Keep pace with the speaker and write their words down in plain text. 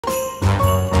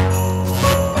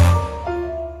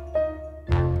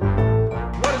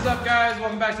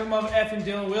welcome back to the Mother Effing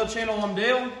Dyl Wyl channel. I'm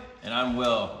Dyl. And I'm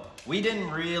Will. We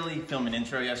didn't really film an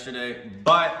intro yesterday,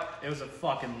 but it was a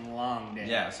fucking long day.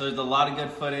 Yeah, so there's a lot of good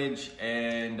footage,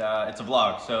 and it's a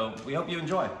vlog, so we hope you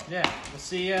enjoy. Yeah, we'll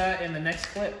see you in the next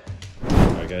clip.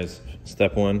 Alright guys,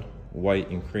 step one, white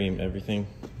and cream everything.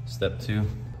 Step two,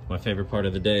 my favorite part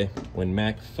of the day, when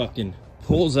Mac fucking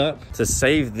pulls up to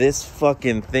save this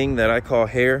fucking thing that I call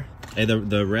hair. Hey,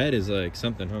 the red is like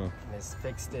something, huh? Let's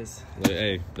fix this.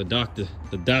 Hey, the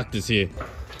doctor's here.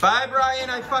 Bye,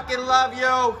 Brian, I fucking love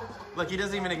you. Look, he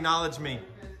doesn't even acknowledge me.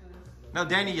 No,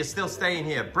 Danny, you're still staying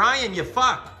here. Brian, you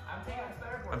fuck.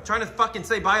 I'm trying to fucking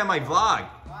say bye on my vlog. Bye,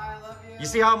 I love you. You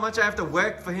see how much I have to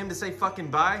work for him to say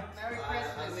fucking bye? Merry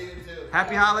Christmas.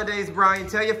 Happy holidays, Brian.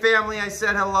 Tell your family I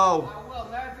said hello. Oh, Will,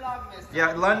 Merry Vlogmas.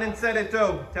 Yeah, London said it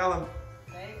too. Tell him.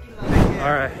 Thank you, London.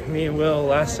 All right, me and Will,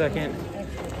 last second,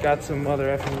 got some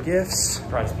mother effing gifts.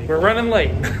 We're running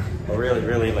late. We're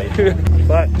really late.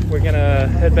 But we're gonna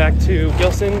head back to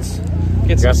Gilson's,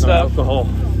 get some stuff, alcohol,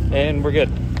 and we're good.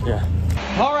 Yeah.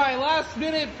 All right, last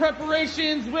minute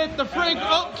preparations with the Frank.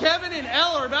 Oh, Kevin and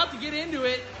Elle are about to get into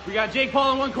it. We got Jake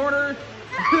Paul in one corner.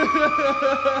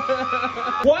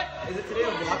 What? Is it today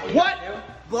Vlogmas? What?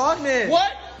 Vlogmas.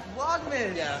 What?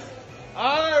 Vlogmas. Yeah.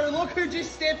 Oh, look who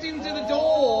just stepped into the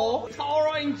door.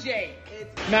 Tolerating Jake.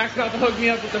 Max got to hook me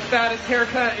up with the fattest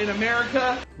haircut in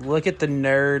America. Look at the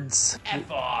nerds.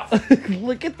 F off.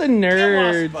 Look at the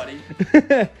nerds. Get lost, buddy.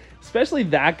 Especially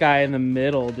that guy in the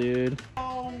middle, dude.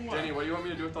 Oh, Danny, what do you want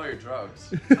me to do with all your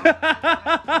drugs? What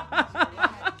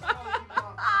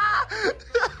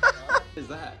is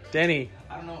that? Denny.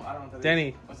 I don't know.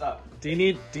 Denny. What's up? Do you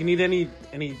need any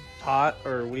pot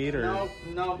or weed or?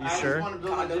 No. You sure? Just want to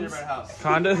build a gingerbread house.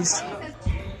 Condoms?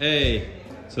 Hey,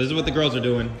 so this is what the girls are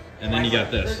doing, and then you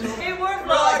got this. Hey, we're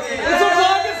vlogging. It's a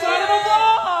vlog inside of a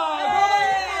vlog!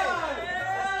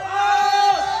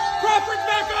 Oh, Crawford's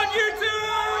back on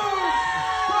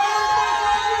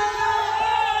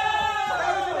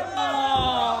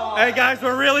YouTube! Hey guys,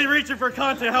 we're really reaching for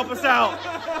content. Help us out.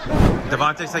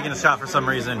 Devontae's taking a shot for some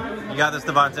reason. You got this,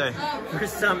 Devontae. For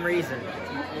some reason.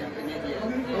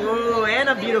 Ooh, and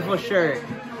a beautiful shirt.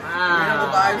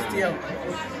 Wow. Vibes deal.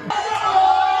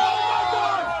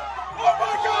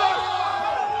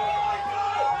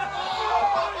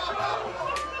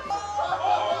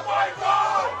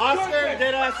 Oscar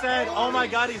did said, oh my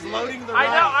god, he's loading the right.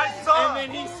 I know, I saw.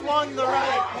 And then he swung the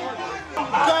right.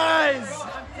 Guys!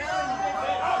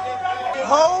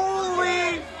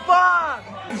 Holy fuck!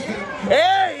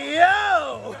 Hey,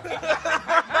 yo!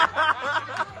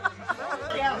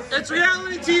 It's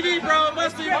reality TV, bro. It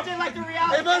must be scripted like the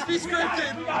reality. It must be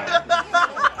scripted. We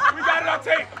got it on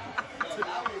tape.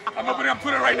 I'm opening up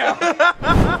Twitter right now.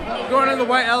 Going to the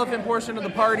white elephant portion of the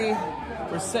party.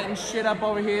 We're setting shit up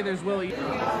over here. There's Willie.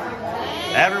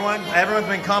 Everyone's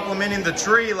been complimenting the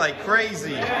tree like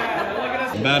crazy.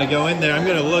 I'm about to go in there. I'm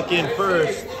gonna look in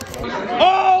first.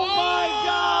 Oh my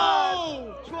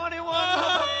god! 21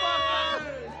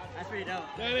 motherfuckers! That's pretty dope.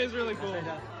 That is really cool.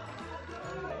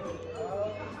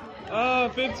 Oh,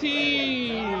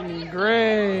 15!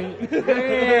 Great!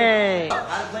 Hey!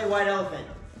 How to play white elephant.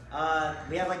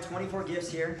 We have like 24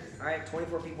 gifts here. Alright,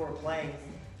 24 people are playing.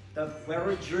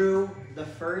 Whoever drew the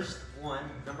first one,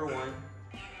 number one,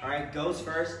 alright, goes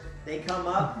first. They come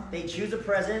up, they choose a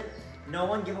present. No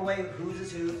one give away whose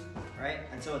is whose, alright?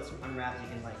 Until it's unwrapped, you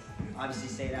can like obviously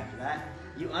say it after that.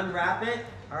 You unwrap it,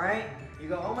 alright? You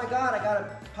go, oh my god, I got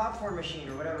a popcorn machine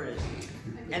or whatever it is.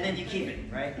 And then you keep it,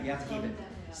 right? You have to keep it.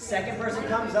 Second person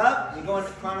comes up, you go in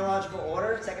chronological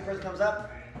order. Second person comes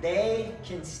up, they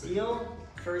can steal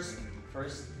the first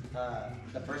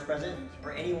present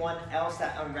or anyone else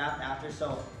that unwrapped after.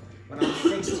 So when I'm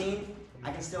 16,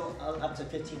 I can steal up to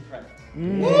 15 presents. I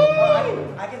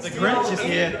can steal Grinch is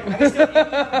here. I can steal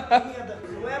any of them.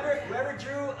 Whoever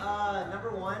drew number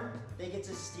one, they get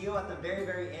to steal at the very,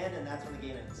 very end, and that's when the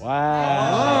game ends.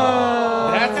 Wow.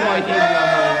 Oh, that's why he's number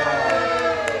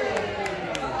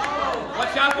one.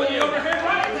 Watch out when you overhead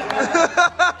right. I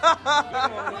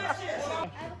have a question.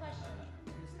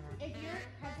 If your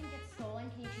present gets stolen,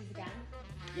 can you choose again?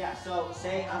 Yeah, so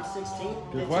say I'm 16.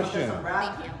 Good question.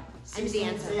 Thank you.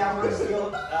 16, say I want to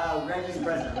steal Reggie's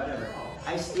present, whatever.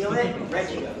 I steal it,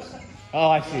 Reggie goes. Oh,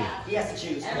 I see. He has to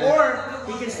choose. Or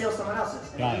he can steal someone else's.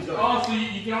 Got it. Oh, so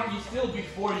you steal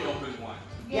before you open one.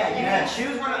 Yeah, you can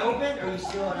choose one to open or you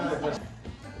steal another person.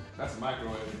 That's a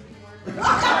microwave.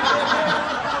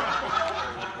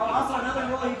 Oh, also another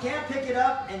rule, you can't pick it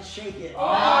up and shake it.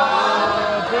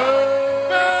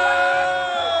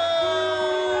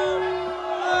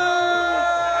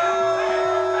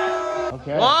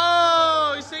 Okay.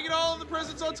 Whoa! He's taking all of the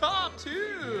presents on top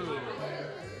too.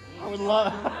 would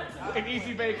love an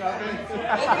easy bake oven.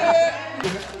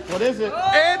 What is it?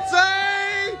 It's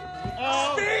a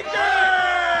speaker!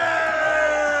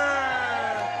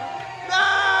 No!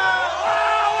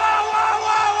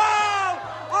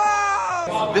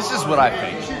 Whoa! This is what I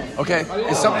think, okay?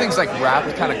 If something's like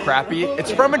wrapped kind of crappy,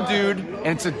 it's from a dude and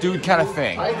it's a dude kind of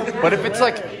thing. But if it's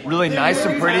like really nice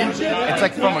and pretty, it's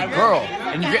like from a girl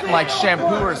and you're getting like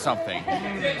shampoo or something.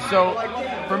 So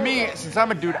for me, since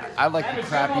I'm a dude, I like the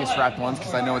crappiest wrapped ones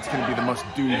because I know it's gonna be the most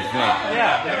dude thing.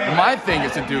 Yeah. My thing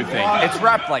is a dude thing. It's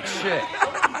wrapped like shit.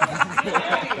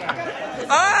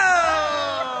 Oh!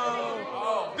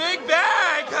 Big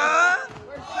bag, huh?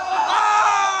 Oh!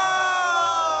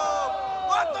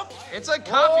 What the? It's a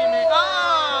coffee mate.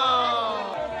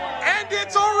 Oh! And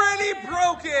it's already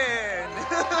broken.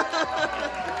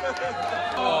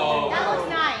 That was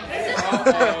nice.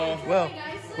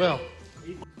 Well.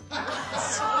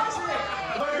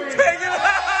 Take it out.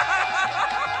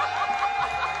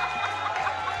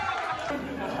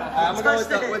 I'm gonna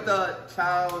go with the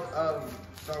child of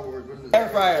Star Wars. What is it? Air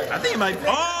fryer. I think it might.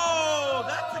 Oh,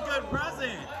 that's a good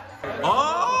present.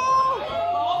 Oh.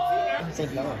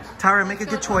 Tyra, make a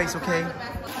good choice, okay?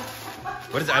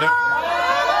 What is it? I don't.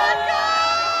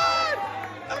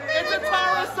 It's a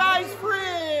Tara size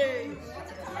fridge.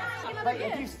 But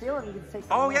if you steal them, you can take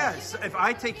some. Oh yes. If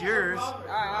I take yours.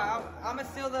 Alright, I'm gonna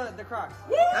steal the Crocs.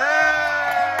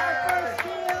 Hey!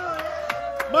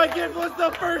 My gift was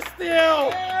the first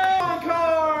steal.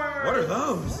 What are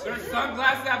those? There's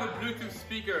sunglasses that have a Bluetooth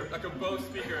speaker, like a Bose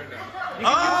speaker in them.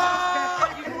 Oh!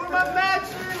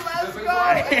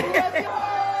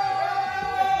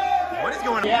 What is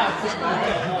going on?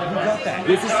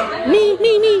 This is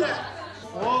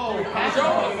Oh!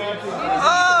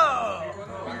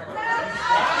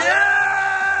 Yeah!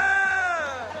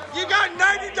 You got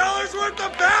 $90 worth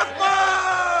of bath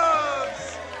bombs!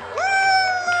 Woo!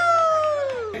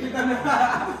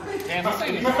 Damn, this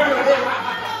thing is.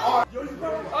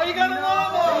 Oh, you got a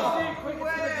llama!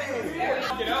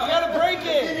 You gotta break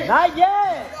it! not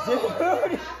yet,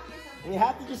 dude. We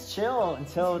have to just chill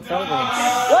until it's over.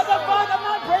 What the fuck? I'm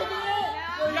not breaking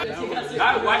it.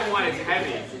 That white one is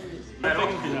heavy.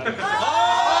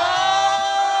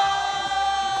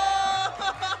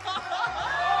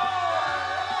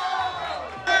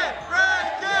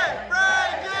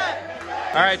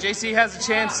 All right, JC has a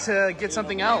chance to get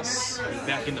something else.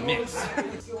 Back in the mix.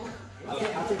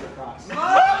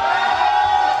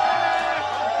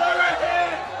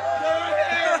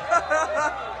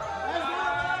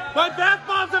 My bath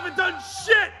bombs haven't done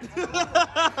shit!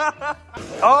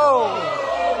 Oh!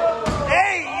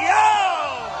 Hey, yo!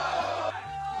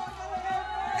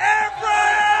 Air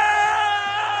fryer!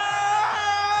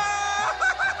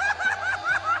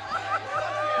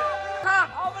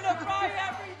 I'm gonna fry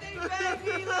everything,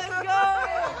 baby. Let's go.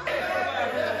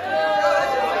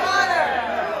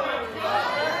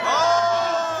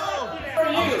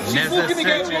 She's looking to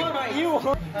get one.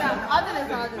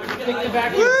 Pick the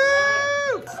vacuum. Woo!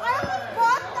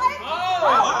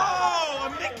 Oh, a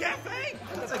Mick Cafe?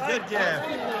 That's a good gift.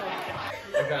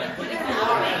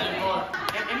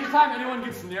 Anytime anyone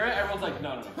gets near it, everyone's like,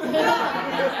 no.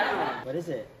 Everyone. What is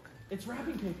it? It's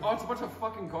wrapping paper. Oh, it's a bunch of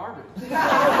fucking garbage.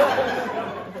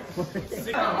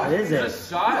 What is it?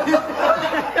 Shot?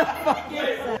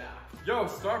 Yo,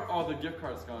 start. Oh, the gift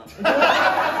card's gone. Dead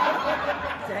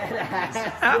ass.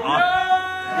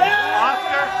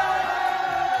 Oscar.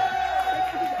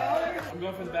 I'm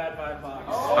going for the bad vibe box.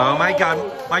 Oh my god,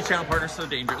 my channel partner's so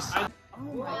dangerous. There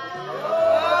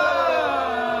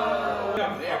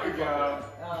we go.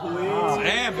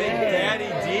 Damn, Big Daddy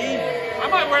D. I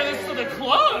might wear this to the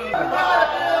club.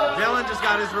 Dylan just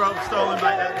got his rope stolen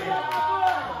by Eddie.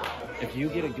 If you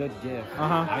get a good gift,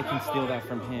 I can steal that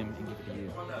from him and give it to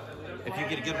you. If you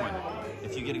get a good one.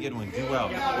 If you get a good one, do well.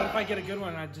 What if I get a good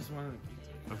one? I just want to.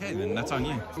 Okay, then that's on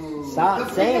you.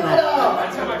 Stop saying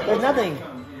that. There's nothing.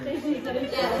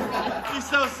 He's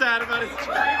so sad about his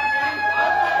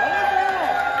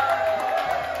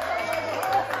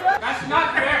That's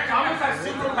not fair. Thomas has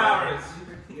superpowers.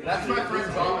 That's my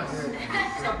friend Thomas.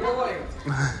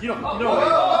 You don't know. Whoa!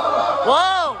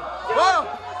 Whoa! Whoa!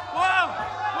 Whoa!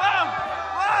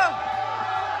 Whoa!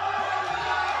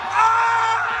 Ah!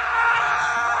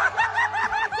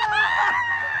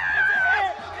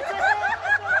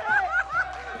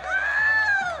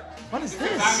 What is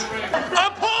this? A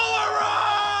Polaroid!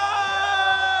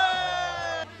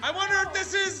 I wonder if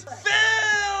this is film!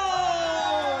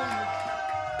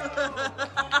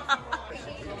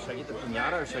 Should I get the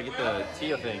pinata or should I get the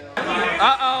Tia thing?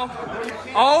 Uh-oh.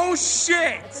 Oh,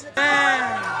 shit. Bro,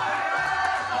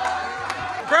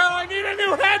 I need a new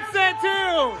new headset too.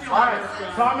 All right,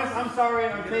 Thomas, I'm sorry.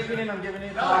 I'm taking it. I'm giving it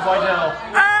to my boy Dyl.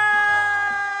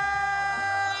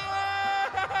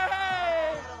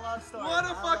 What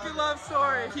a fucking love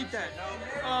story. Keep that.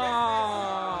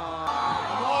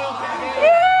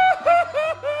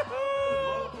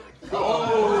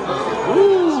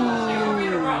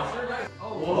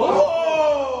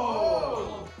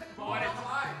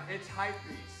 It's Hype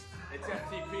Beast. It's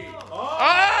FTP.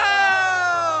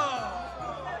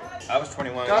 I was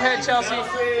 21. Go ahead, Chelsea.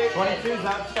 22's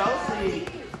up, Chelsea.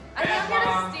 I think I'm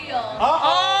gonna steal.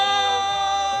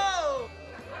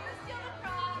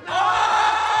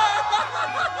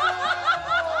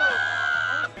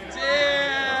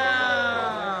 Damn.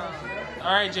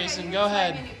 All right, Jason, go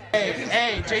ahead.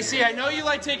 Hey, JC, I know you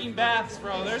like taking baths,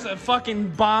 bro. There's a fucking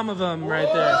bomb of them right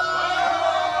there.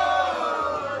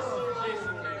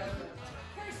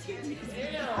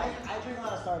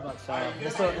 Starbucks, so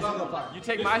this will go far. You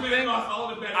take my thing?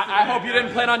 I hope you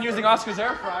didn't plan on using Oscar's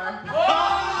air fryer.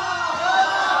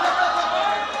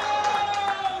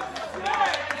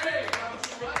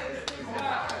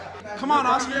 Come on,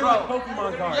 Oscar.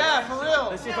 Pokemon card. Yeah, for real.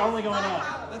 This is only going up.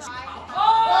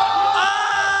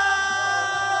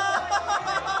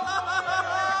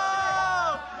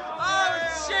 Oh,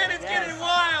 shit, it's getting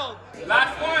wild.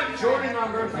 Last one. Jordan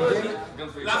number.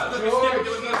 Last one. There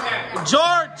was no chance.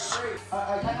 George. Oh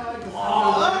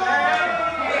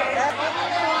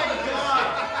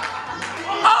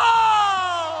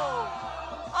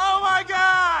my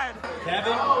God.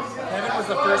 Kevin was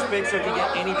the first pick, so he can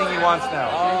get anything he wants now.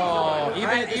 Oh,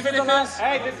 even if it's...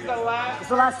 Hey, this is the last. It's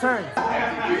the last turn.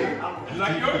 You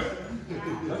like yours?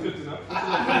 That's good to know.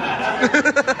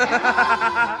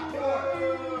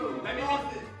 Let me hold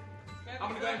it. I'm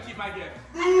gonna go ahead and keep my gift.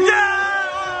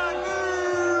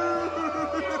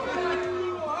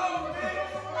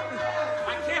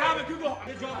 I can't have it. Google.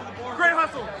 Good job on the board. Great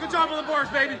hustle. Good job on the boards,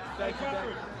 baby. Thank you.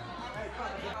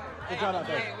 Good job out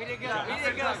there. We did good.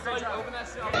 Open that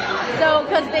shit. So,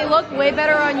 because they look way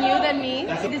better on you than me.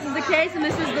 This is the case, and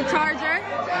this is the charger,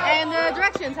 and the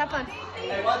directions. Have fun.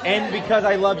 And because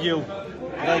I love you.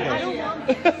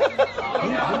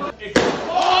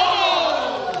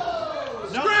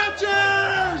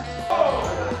 Scratchers!